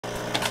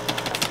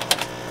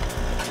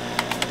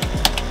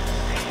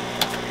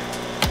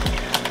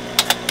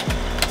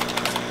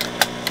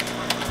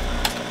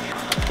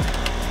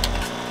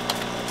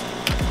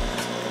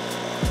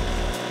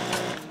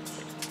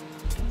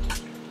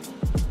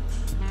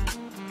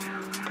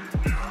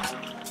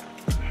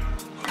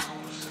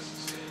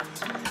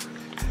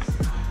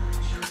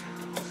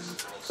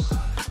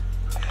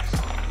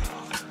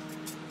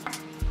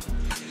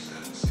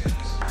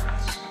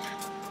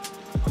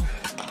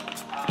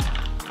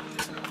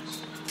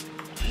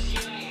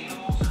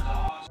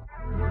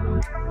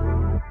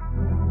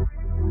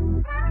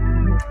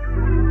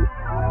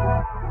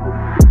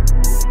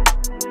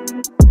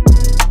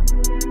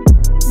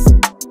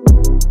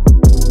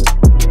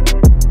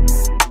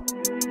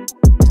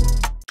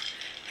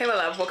Hey my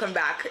love, welcome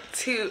back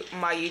to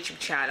my YouTube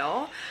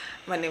channel.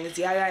 My name is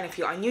Yaya, and if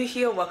you are new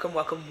here, welcome.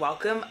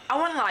 I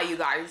won't lie, you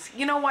guys,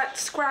 you know what,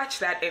 scratch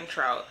that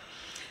intro.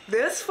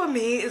 This for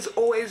me is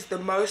always the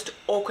most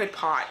awkward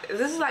part.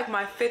 This is like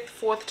my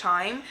fourth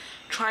time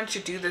trying to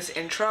do this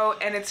intro,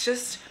 and it's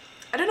just,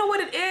 I don't know what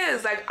it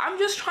is. Like, I'm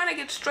just trying to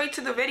get straight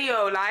to the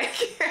video, like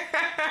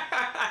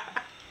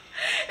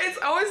it's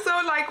always so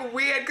like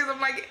weird because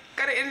I'm like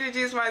gotta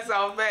introduce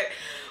myself. But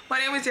my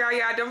name is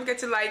Yaya. Don't forget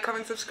to like,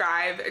 comment,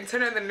 subscribe, and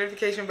turn on the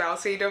notification bell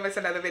so you don't miss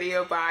another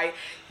video by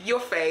your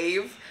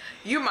fave.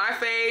 You my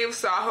fave,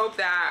 so I hope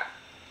that,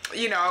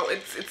 you know,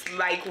 it's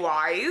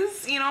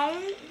likewise. You know,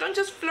 don't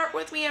just flirt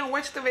with me and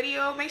watch the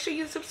video. Make sure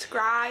you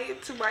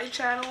subscribe to my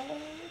channel.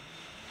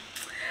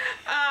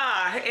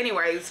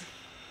 Anyways,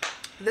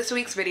 this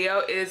week's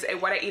video is a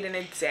what I eat in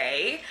a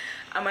day.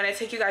 I'm gonna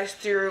take you guys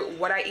through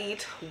what I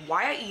eat,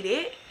 why I eat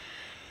it.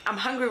 I'm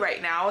hungry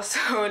right now,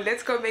 so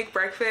let's go make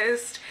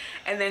breakfast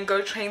and then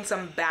go train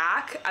some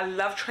back. I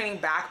love training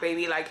back,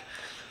 baby. Like,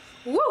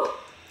 woo!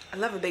 I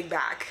love a big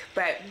back.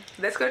 But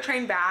let's go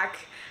train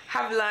back,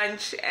 have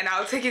lunch, and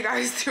I'll take you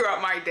guys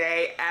throughout my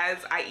day as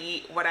I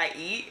eat what I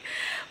eat.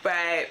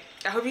 But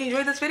I hope you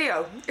enjoyed this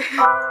video.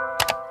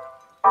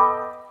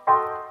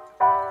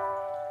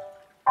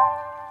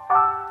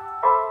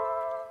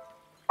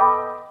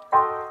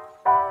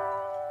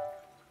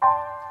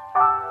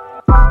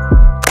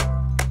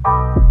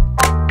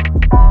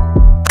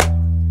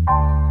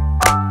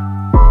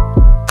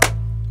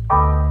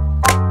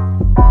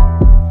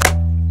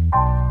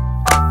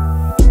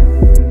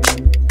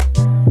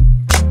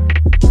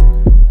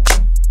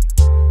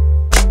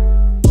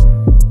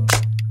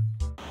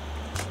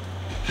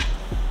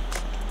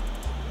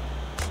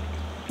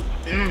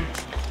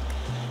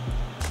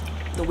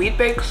 The wheat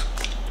bakes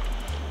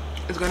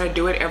is gonna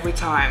do it every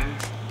time.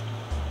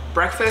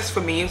 Breakfast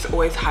for me is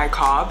always high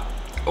carb,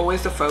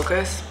 always the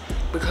focus,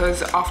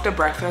 because after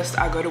breakfast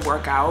I go to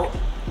work out,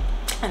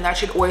 and that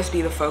should always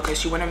be the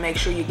focus. You want to make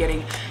sure you're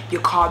getting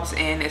your carbs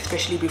in,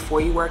 especially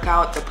before you work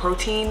out. The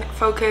protein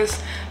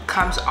focus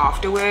comes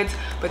afterwards,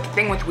 but the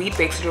thing with wheat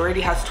bakes, it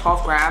already has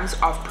 12 grams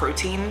of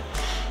protein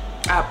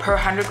per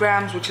 100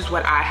 grams, which is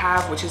what I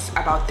have, which is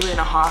about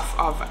 3.5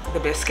 of the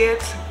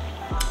biscuits.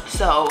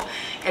 So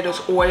it is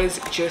always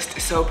just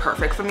so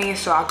perfect for me.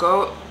 So I'll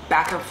go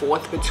back and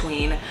forth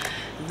between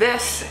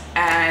this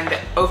and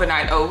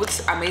overnight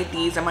oats. I made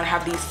these. I'm gonna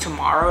have these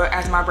tomorrow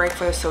as my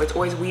breakfast. So it's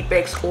always wheat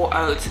bakes or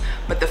oats,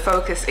 but the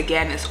focus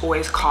again is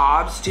always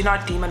carbs. Do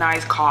not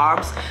demonize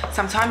carbs.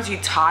 Sometimes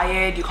you're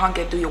tired, you can't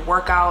get through your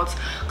workouts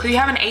because you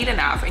haven't ate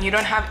enough and you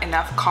don't have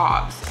enough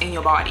carbs in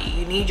your body.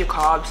 You need your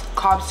carbs.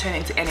 Carbs turn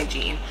into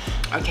energy.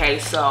 Okay,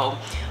 so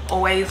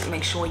always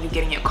make sure you're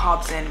getting your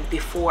carbs in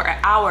before an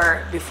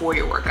hour before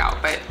your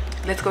workout. But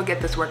let's go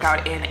get this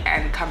workout in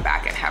and come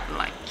back and have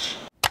lunch.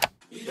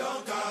 You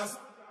don't cast,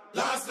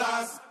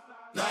 last.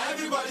 Now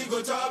everybody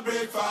go to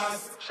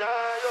breakfast.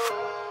 Carry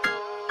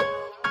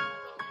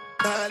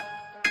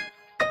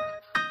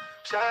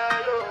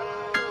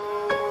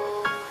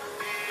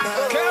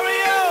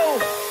on,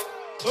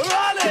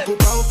 run it. Go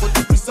down for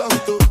the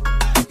result,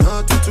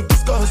 nothing to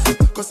discuss,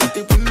 cause I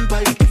did win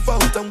by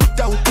default and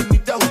without any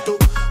doubt.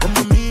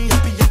 I'm me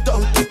happy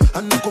adult, I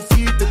no go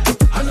feed the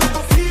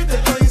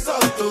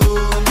insult.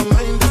 I'm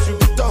mind that you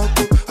be talk.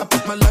 I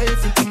put my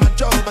life into my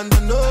job and I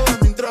know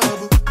I'm in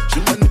trouble. She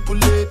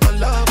manipulate my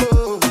love.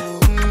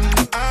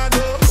 I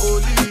know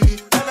holy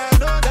and I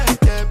know that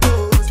they're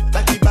both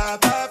like the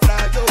Baba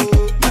Frayo.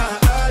 My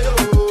ayo,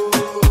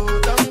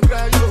 don't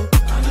cry yo.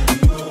 I need to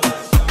go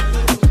and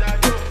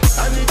shadow.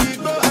 I need to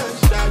go and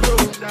shadow.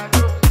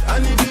 I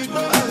need to go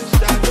and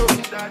shadow.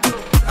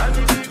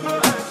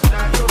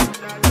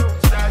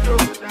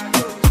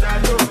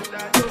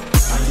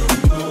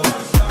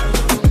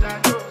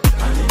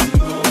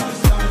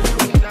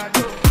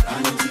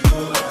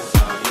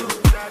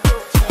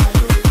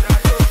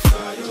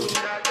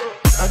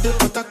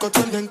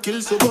 Kill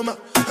Soboma.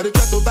 I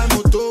got to buy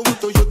moto with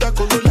Toyota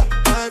Corolla.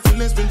 My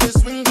feelings been this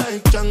swing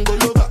like Django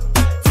Lover.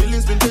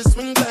 Feelings been this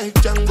swing like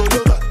Django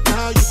Lover.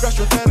 Now you crash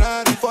your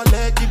Ferrari for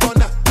Leggy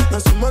Bona. Now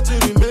so much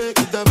you make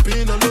it have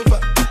been all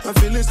over. My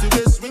feelings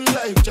today swing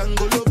like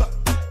Django Lover.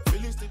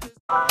 Feelings today.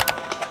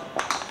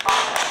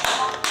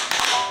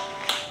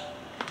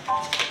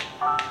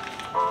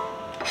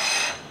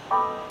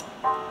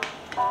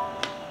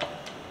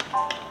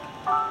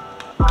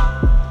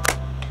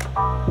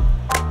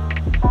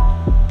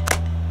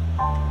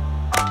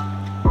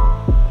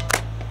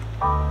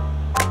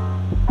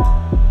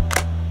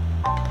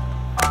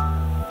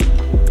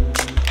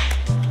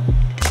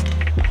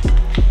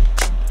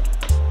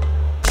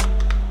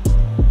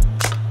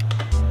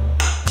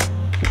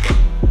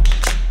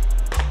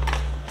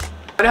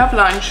 I have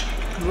lunch.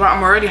 Well,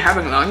 I'm already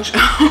having lunch.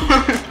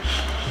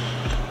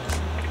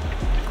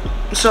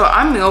 So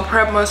I meal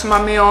prep most of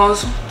my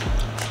meals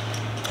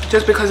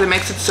just because it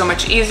makes it so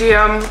much easier.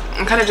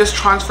 And kind of just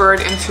transfer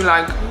it into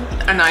like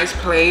a nice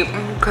plate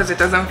because it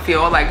doesn't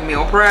feel like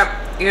meal prep,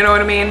 you know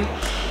what I mean?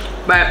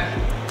 But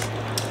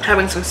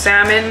having some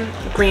salmon,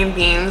 green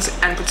beans,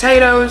 and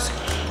potatoes.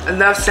 I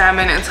love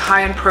salmon. It's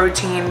high in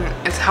protein,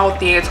 it's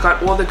healthy, it's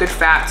got all the good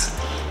fats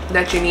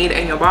that you need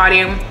in your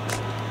body.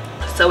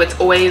 So it's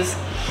always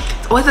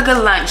a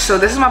good lunch. So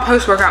this is my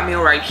post-workout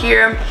meal right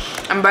here.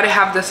 I'm about to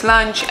have this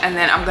lunch, and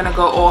then I'm gonna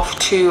go off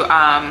to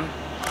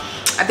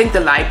I think the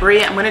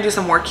library. I'm gonna do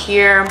some work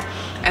here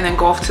and then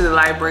go off to the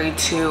library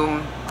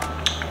to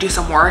do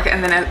some work.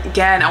 And then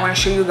again, I want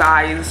to show you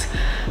guys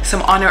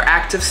some Oner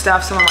active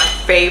stuff, some of my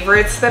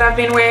favorites that I've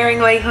been wearing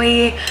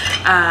lately.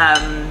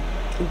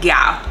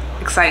 Yeah,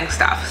 exciting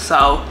stuff.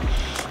 So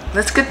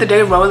let's get the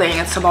day rolling.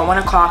 It's about 1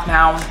 o'clock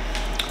now.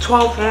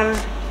 12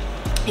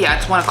 yeah,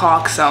 it's 1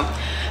 o'clock, so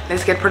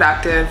let's get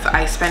productive.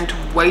 I spent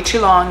way too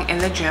long in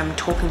the gym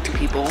talking to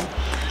people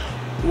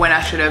when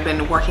I should have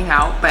been working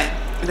out, but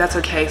that's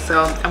okay.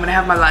 So I'm gonna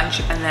have my lunch,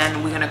 and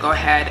then we're gonna go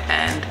ahead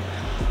and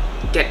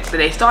get the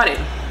day started.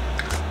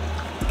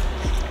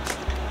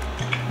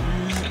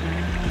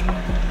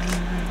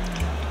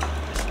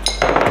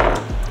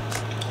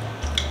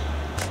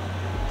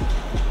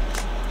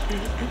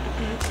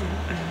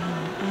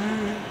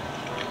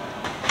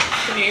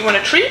 You want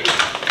a treat?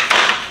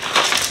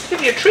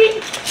 Give you a treat.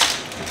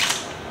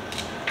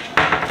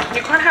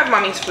 You can't have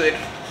mommy's food.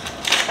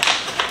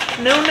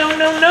 No, no,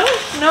 no, no.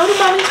 No to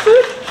mommy's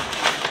food.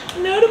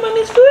 No to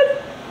mommy's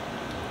food.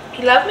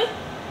 You love me?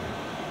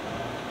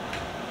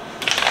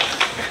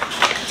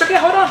 It's okay.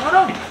 Hold on, hold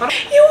on, hold on.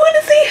 You want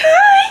to say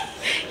hi?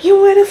 You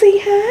want to say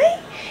hi?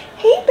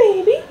 Hey,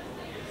 baby.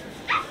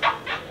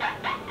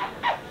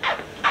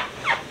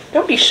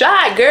 Don't be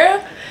shy,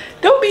 girl.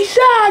 Don't be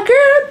shy,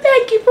 girl.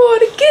 Thank you for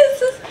the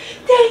kisses.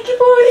 Thank you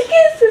for the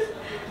kisses.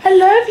 I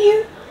love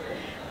you.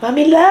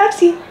 Mommy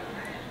loves you.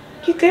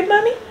 You good,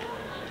 mommy?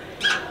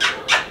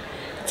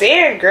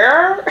 Damn,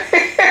 girl.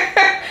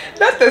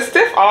 Not the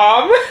stiff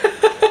arm.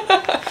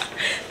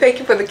 Thank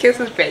you for the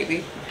kisses,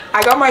 baby.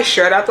 I got my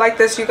shirt up like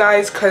this, you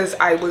guys, because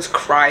I was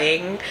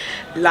crying.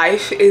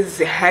 Life is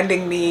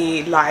handing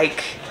me,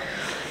 like,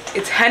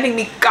 it's handing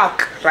me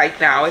gunk right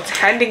now. It's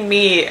handing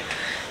me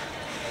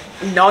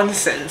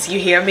nonsense, you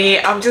hear me?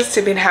 I'm just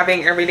been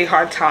having a really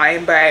hard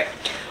time, but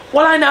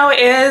what I know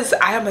is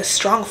I am a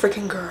strong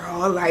freaking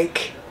girl.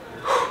 Like,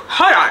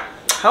 hold on.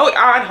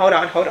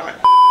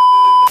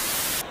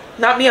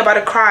 Not me about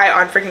to cry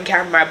on freaking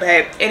camera,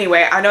 but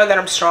anyway, I know that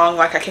I'm strong.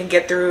 Like, I can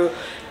get through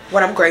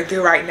what I'm going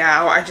through right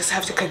now. I just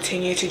have to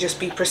continue to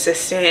just be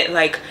persistent.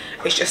 Like,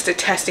 it's just a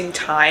testing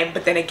time,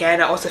 but then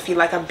again, I also feel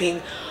like I'm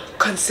being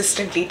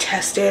consistently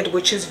tested,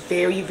 which is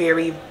very,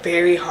 very,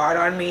 very hard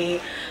on me.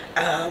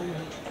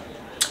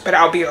 But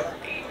I'll be alright.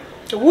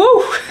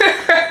 Woo!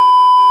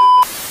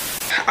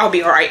 I'll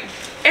be alright.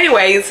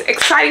 Anyways,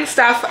 exciting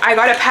stuff. I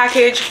got a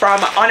package from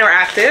Oner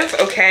Active,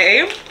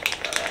 okay?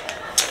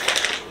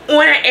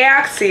 Oner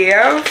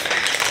Active.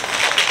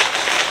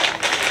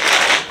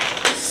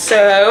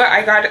 So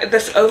I got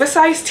this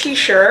oversized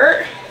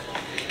t-shirt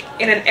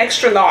in an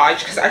extra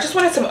large because I just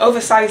wanted some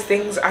oversized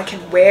things I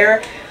can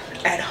wear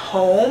at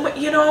home,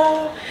 you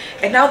know?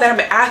 And now that I'm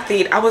an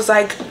athlete, I was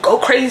like, go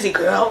crazy,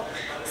 girl.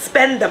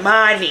 Spend the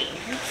money.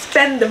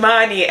 Spend the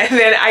money. And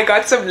then I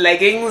got some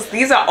leggings.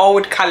 These are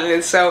old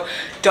colors, so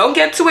don't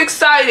get too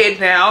excited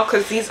now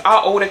because these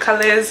are older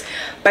colors.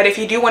 But if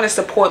you do want to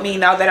support me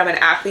now that I'm an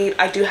athlete,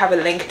 I do have a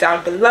link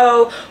down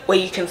below where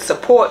you can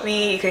support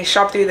me. You can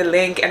shop through the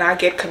link and I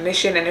get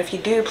commission. And if you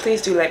do,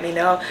 please do let me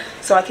know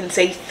so I can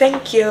say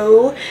thank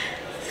you.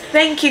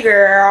 Thank you,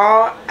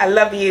 girl. I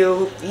love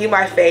you. You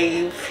my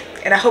fave.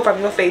 And I hope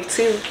I'm your fave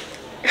too.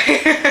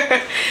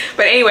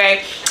 But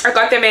anyway, I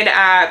got them in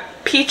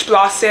peach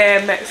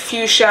blossom,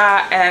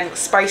 fuchsia, and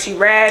spicy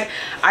red.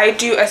 I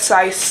do a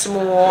size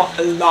small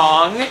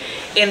long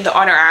in the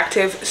Oner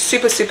Active,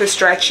 super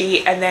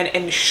stretchy. And then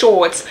in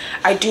shorts,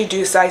 I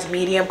do size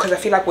medium because I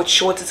feel like with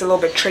shorts it's a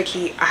little bit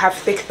tricky. I have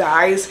thick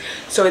thighs,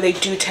 so they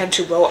do tend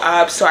to roll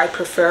up, so I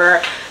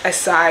prefer a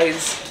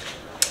size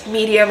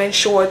medium in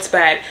shorts.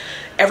 But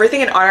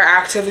everything in Oner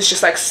Active is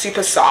just like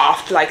super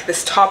soft, like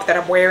this top that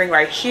I'm wearing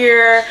right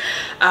here.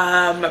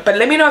 But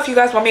let me know if you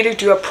guys want me to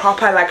do a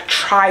proper like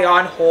try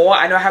on haul.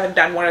 I know I haven't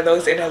done one of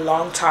those in a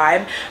long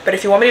time, but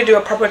if you want me to do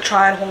a proper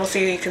try on haul so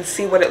you can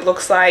see what it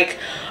looks like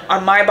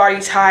on my body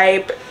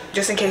type,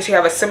 just in case you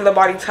have a similar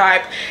body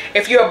type.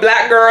 If you're a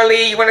black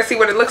girly, you want to see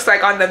what it looks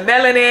like on the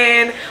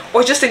melanin,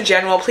 or just in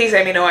general, please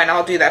let me know and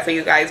I'll do that for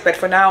you guys. But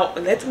for now,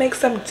 let's make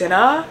some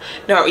dinner.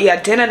 No, yeah,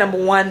 dinner number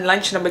 1,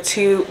 lunch number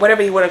 2,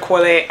 whatever you want to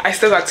call it. I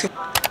still got 2.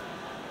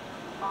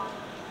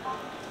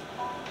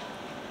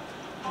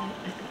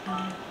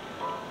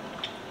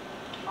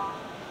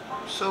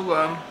 So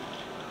good.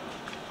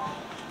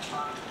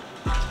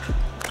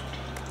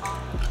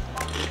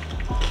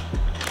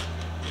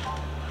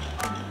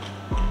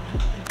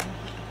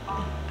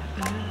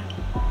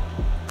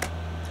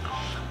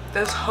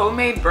 This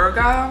homemade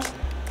burger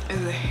is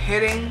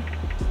hitting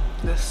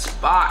the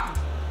spot.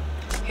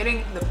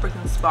 Hitting the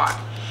freaking spot.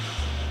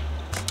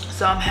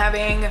 So I'm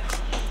having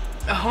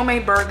a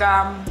homemade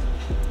burger.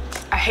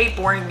 I hate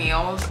boring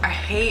meals. I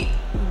hate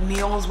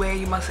meals where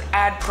you must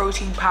add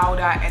protein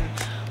powder and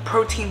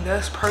protein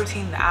this,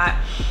 protein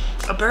that.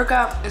 A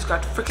burger has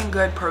got freaking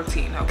good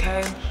protein,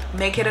 okay?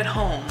 Make it at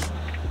home.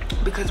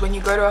 Because when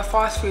you go to a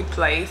fast food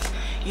place,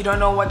 you don't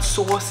know what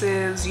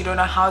sauces, you don't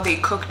know how they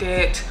cooked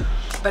it.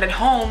 But at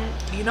home,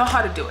 you know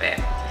how to do it.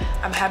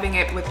 I'm having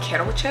it with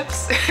kettle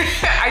chips.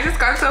 I just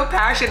got so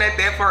passionate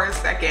there for a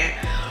second.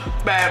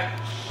 But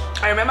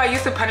I remember I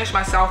used to punish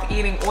myself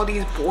eating all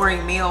these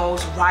boring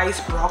meals, rice,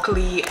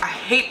 broccoli. I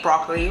hate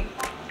broccoli.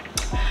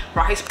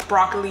 Rice,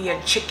 broccoli,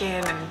 and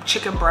chicken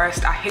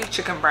breast. I hate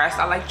chicken breast.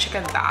 I like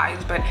chicken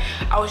thighs. But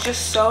I was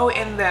just so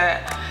in the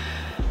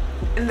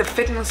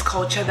fitness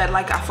culture that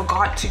like I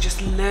forgot to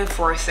just live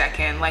for a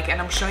second. Like,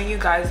 and I'm showing you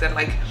guys that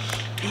like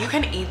you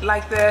can eat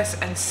like this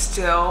and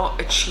still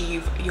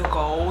achieve your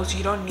goals.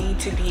 You don't need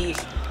to be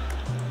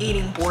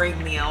eating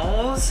boring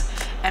meals.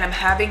 And I'm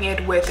having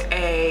it with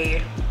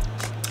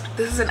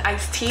this is an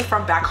iced tea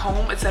from back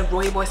home. It's a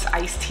rooibos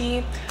iced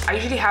tea. I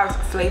usually have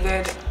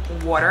flavored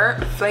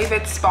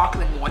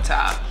sparkling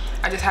water.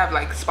 I just have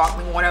like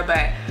sparkling water,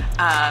 but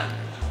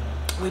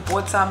we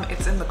bought some.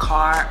 It's in the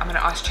car. I'm gonna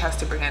ask Chess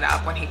to bring it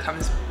up when he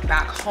comes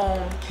back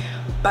home.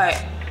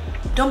 But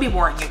don't be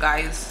boring, you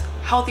guys.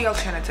 Healthy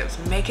alternatives.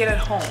 Make it at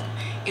home.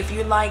 If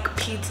you like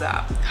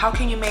pizza, how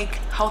can you make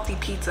healthy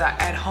pizza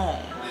at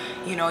home?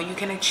 You know, you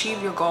can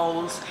achieve your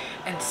goals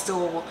and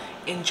still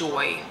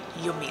enjoy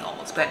your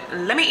meals. But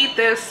let me eat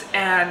this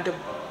and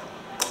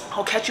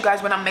I'll catch you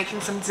guys when I'm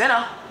making some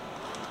dinner.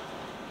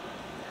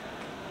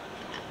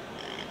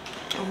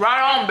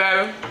 Right on,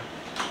 baby.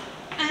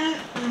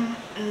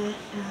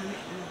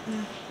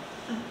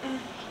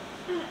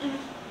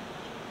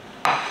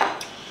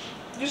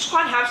 You just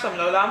can't have some,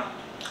 Lola.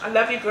 I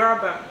love you, girl,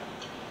 but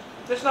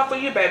it's not for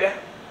you, baby.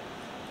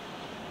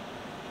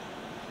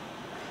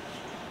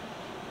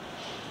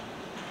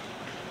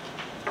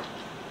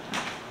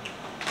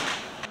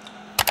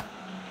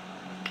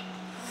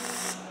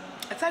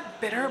 It's like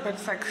bitter, but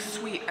it's like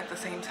sweet at the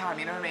same time,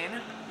 you know what I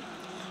mean?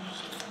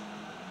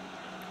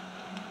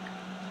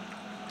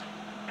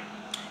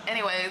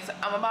 Anyways,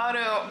 I'm about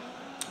to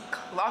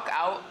clock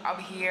out of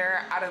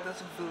here, out of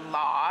this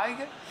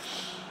vlog.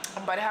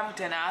 I'm about to have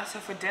dinner. So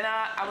for dinner,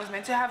 I was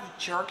meant to have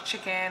jerk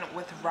chicken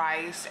with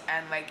rice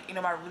and like, you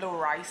know, my little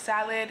rice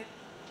salad.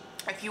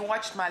 If you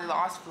watched my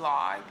last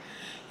vlog,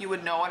 you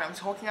would know what I'm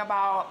talking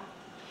about,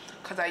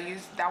 because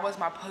that was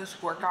my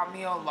post-workout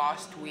meal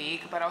last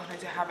week, but I was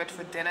meant to have it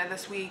for dinner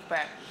this week,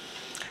 but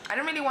I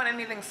didn't really want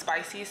anything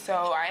spicy,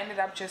 so I ended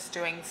up just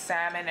doing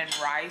salmon and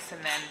rice,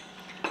 and then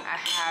I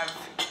have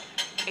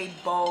a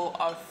bowl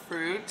of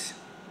fruit.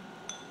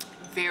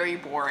 Very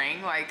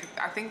boring. Like,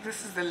 I think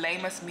this is the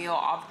lamest meal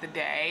of the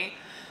day.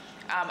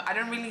 I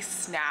don't really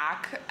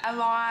snack a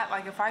lot.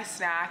 Like, if I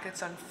snack,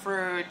 it's on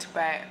fruit,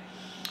 but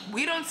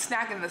we don't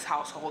snack in this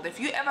household. If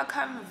you ever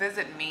come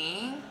visit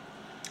me,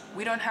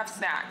 we don't have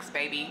snacks,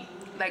 baby.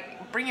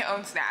 Like, bring your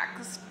own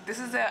snacks. This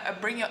is a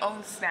bring your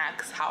own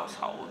snacks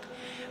household.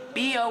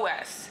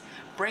 BOS.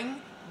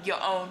 Bring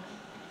your own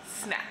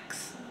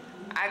snacks.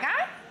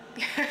 Okay?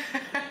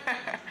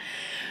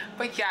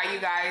 But yeah, you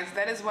guys,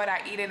 that is what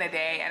I eat in a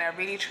day, and I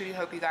really truly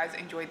hope you guys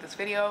enjoyed this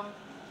video.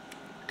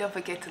 Don't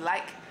forget to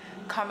like,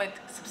 comment,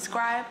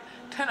 subscribe,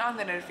 turn on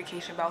the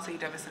notification bell so you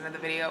don't miss another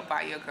video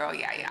by your girl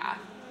Yaya.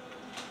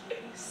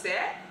 Sit,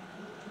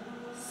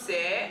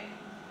 sit,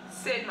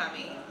 sit,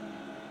 mommy.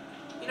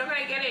 You're not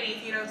gonna get any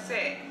if you don't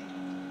sit.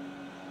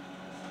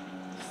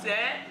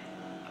 Sit.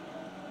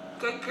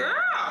 Good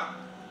girl.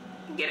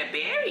 Get a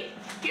berry.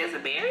 Here's a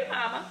berry,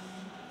 mama.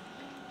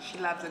 She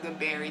loves a good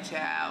berry,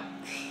 child.